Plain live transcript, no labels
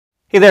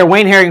Hey there,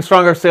 Wayne Herring,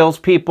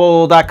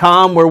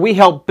 StrongerSalesPeople.com, where we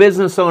help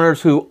business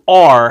owners who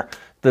are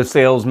the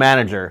sales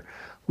manager.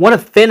 Want to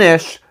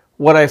finish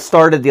what I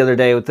started the other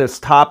day with this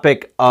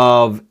topic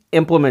of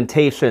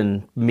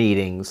implementation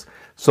meetings.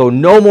 So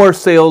no more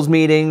sales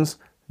meetings,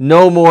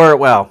 no more,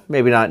 well,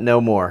 maybe not no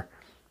more.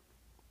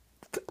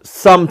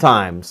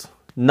 Sometimes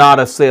not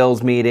a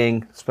sales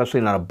meeting,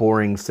 especially not a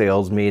boring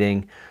sales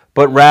meeting,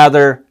 but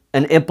rather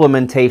an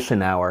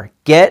implementation hour.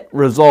 Get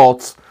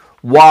results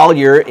while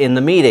you're in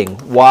the meeting,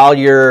 while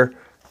you're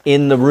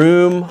in the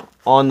room,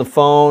 on the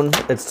phone,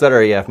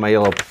 etc. Yeah, if my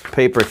yellow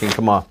paper can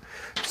come off.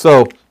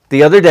 So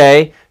the other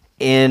day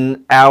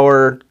in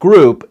our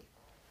group,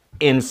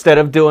 instead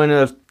of doing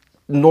a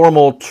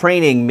normal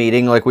training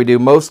meeting like we do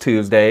most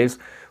Tuesdays,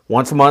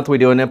 once a month we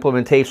do an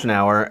implementation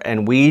hour,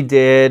 and we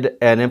did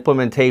an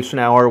implementation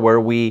hour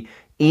where we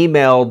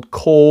emailed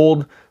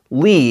cold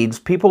leads,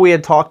 people we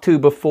had talked to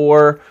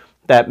before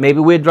that maybe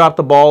we had dropped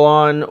the ball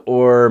on,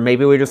 or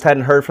maybe we just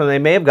hadn't heard from them. They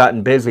may have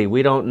gotten busy.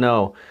 We don't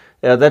know.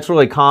 That's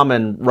really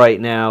common right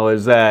now,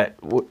 is that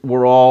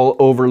we're all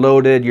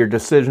overloaded. Your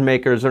decision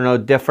makers are no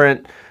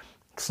different.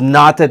 It's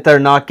not that they're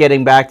not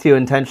getting back to you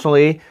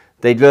intentionally.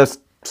 They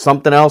just,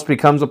 something else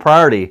becomes a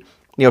priority.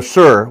 You know,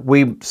 sure,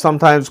 we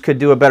sometimes could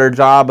do a better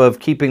job of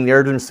keeping the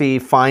urgency,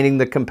 finding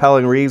the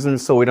compelling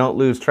reasons so we don't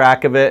lose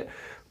track of it.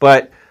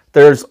 But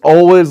there's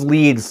always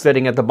leads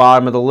sitting at the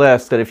bottom of the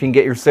list that if you can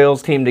get your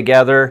sales team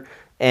together,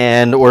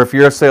 or if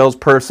you're a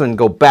salesperson,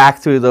 go back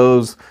through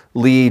those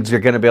leads, you're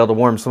going to be able to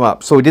warm some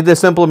up. So we did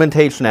this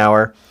implementation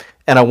hour,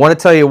 and I want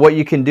to tell you what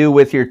you can do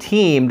with your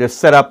team to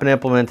set up an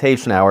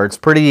implementation hour. It's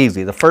pretty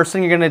easy. The first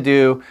thing you're going to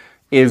do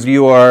is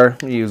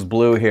use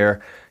blue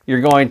here, you're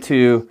going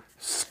to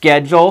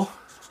schedule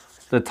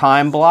the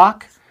time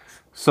block.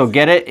 So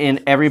get it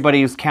in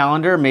everybody's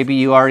calendar. Maybe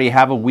you already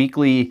have a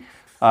weekly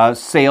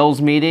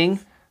sales meeting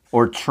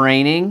or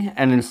training,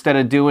 and instead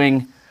of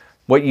doing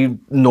what you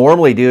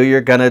normally do, you're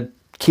going to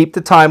keep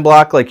the time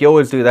block like you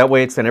always do. That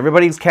way it's in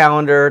everybody's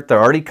calendar.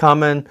 They're already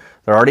coming.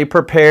 They're already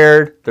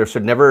prepared. There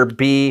should never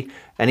be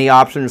any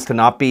options to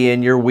not be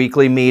in your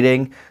weekly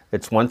meeting.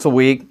 It's once a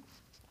week.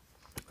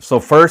 So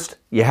first,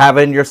 you have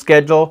it in your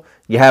schedule.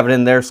 You have it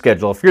in their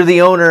schedule. If you're the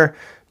owner,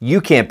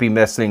 you can't be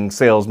missing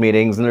sales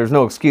meetings, and there's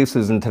no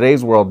excuses in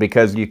today's world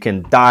because you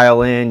can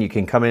dial in, you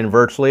can come in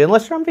virtually,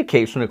 unless you're on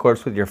vacation, of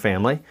course, with your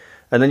family.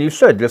 And then you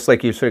should, just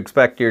like you should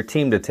expect your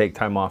team to take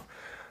time off.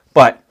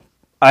 But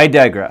I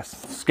digress.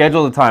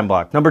 Schedule the time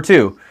block. Number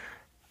two,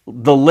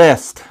 the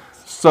list.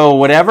 So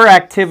whatever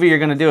activity you're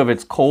going to do, if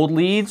it's cold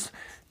leads,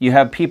 you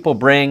have people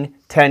bring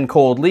 10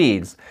 cold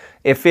leads.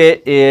 If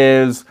it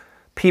is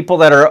people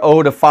that are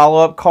owed a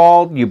follow-up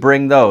call, you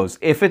bring those.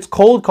 If it's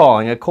cold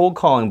calling, a cold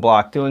calling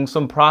block, doing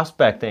some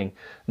prospecting,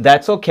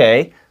 that's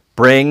okay.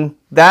 Bring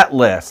that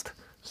list.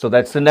 So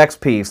that's the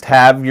next piece.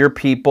 Have your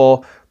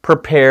people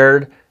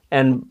prepared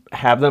and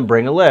have them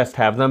bring a list.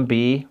 Have them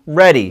be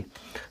ready.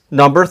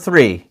 Number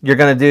three, you're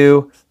going to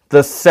do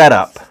the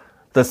setup.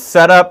 The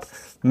setup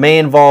may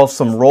involve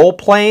some role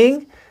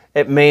playing.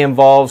 It may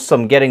involve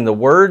some getting the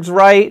words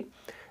right.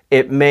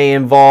 It may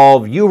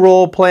involve you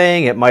role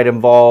playing. It might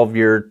involve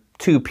your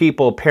two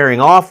people pairing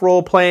off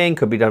role playing.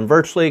 Could be done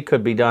virtually,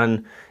 could be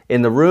done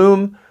in the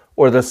room.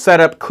 Or the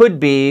setup could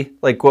be,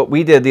 like what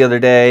we did the other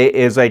day,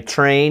 is I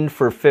trained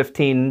for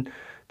 15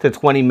 to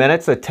 20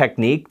 minutes a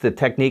technique, the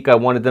technique I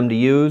wanted them to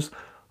use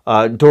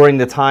during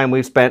the time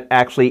we spent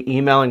actually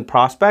emailing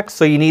prospects.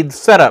 So you need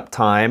setup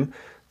time.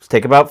 Just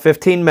take about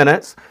 15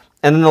 minutes.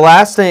 And then the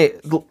last thing,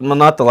 well,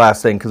 not the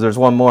last thing, because there's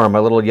one more on my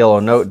little yellow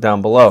note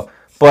down below,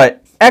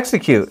 but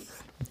execute.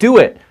 Do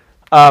it.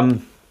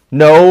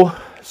 No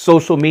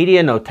social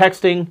media, no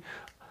texting,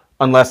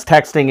 unless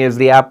texting is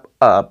the app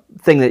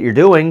thing that you're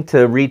doing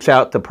to reach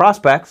out to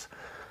prospects.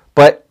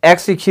 But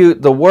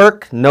execute the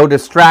work, no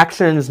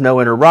distractions, no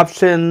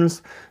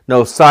interruptions,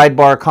 no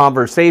sidebar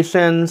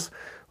conversations.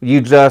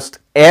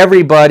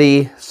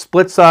 Everybody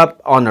splits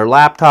up on their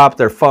laptop,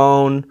 their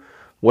phone,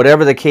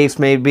 whatever the case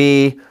may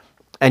be,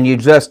 and you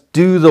just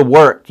do the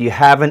work. You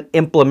have an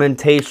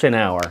implementation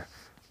hour.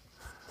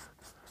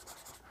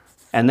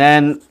 And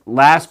then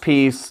last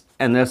piece,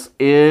 and this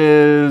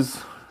is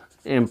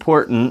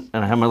important,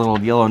 and I have my little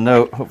yellow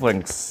note, hopefully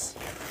I can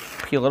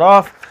peel it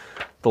off.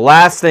 The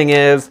last thing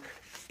is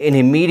an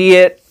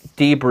immediate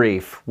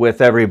debrief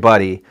with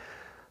everybody.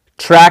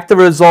 Track the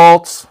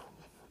results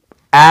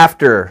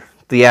after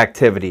the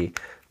activity.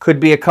 Could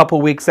be a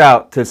couple weeks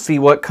out to see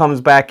what comes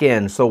back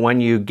in. So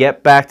when you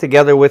get back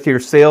together with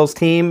your sales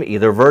team,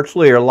 either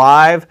virtually or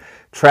live,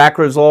 track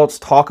results,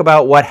 talk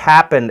about what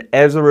happened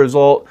as a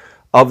result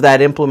of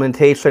that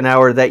implementation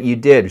hour that you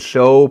did.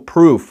 Show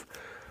proof.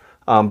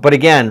 But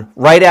again,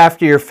 right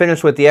after you're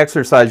finished with the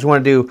exercise, you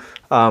want to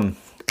do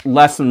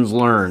lessons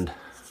learned.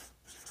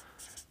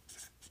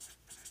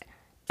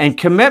 And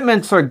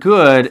commitments are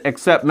good,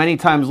 except many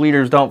times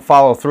leaders don't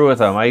follow through with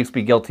them. I used to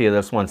be guilty of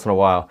this once in a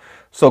while.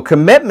 So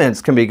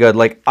commitments can be good,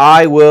 like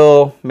I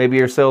will, maybe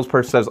your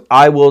salesperson says,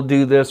 I will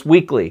do this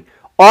weekly.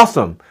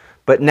 Awesome.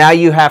 But now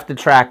you have to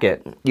track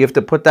it. You have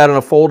to put that in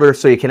a folder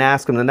so you can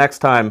ask them the next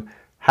time,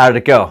 how did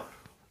it go?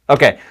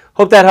 Okay,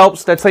 hope that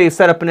helps. That's how you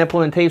set up an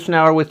implementation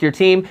hour with your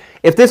team.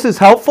 If this is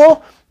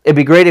helpful, it'd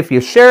be great if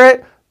you share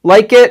it,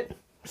 like it,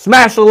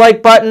 smash the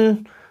like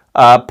button,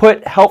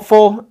 put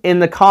helpful in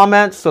the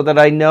comments so that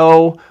I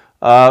know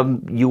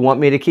you want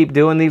me to keep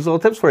doing these little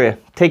tips for you.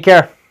 Take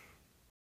care.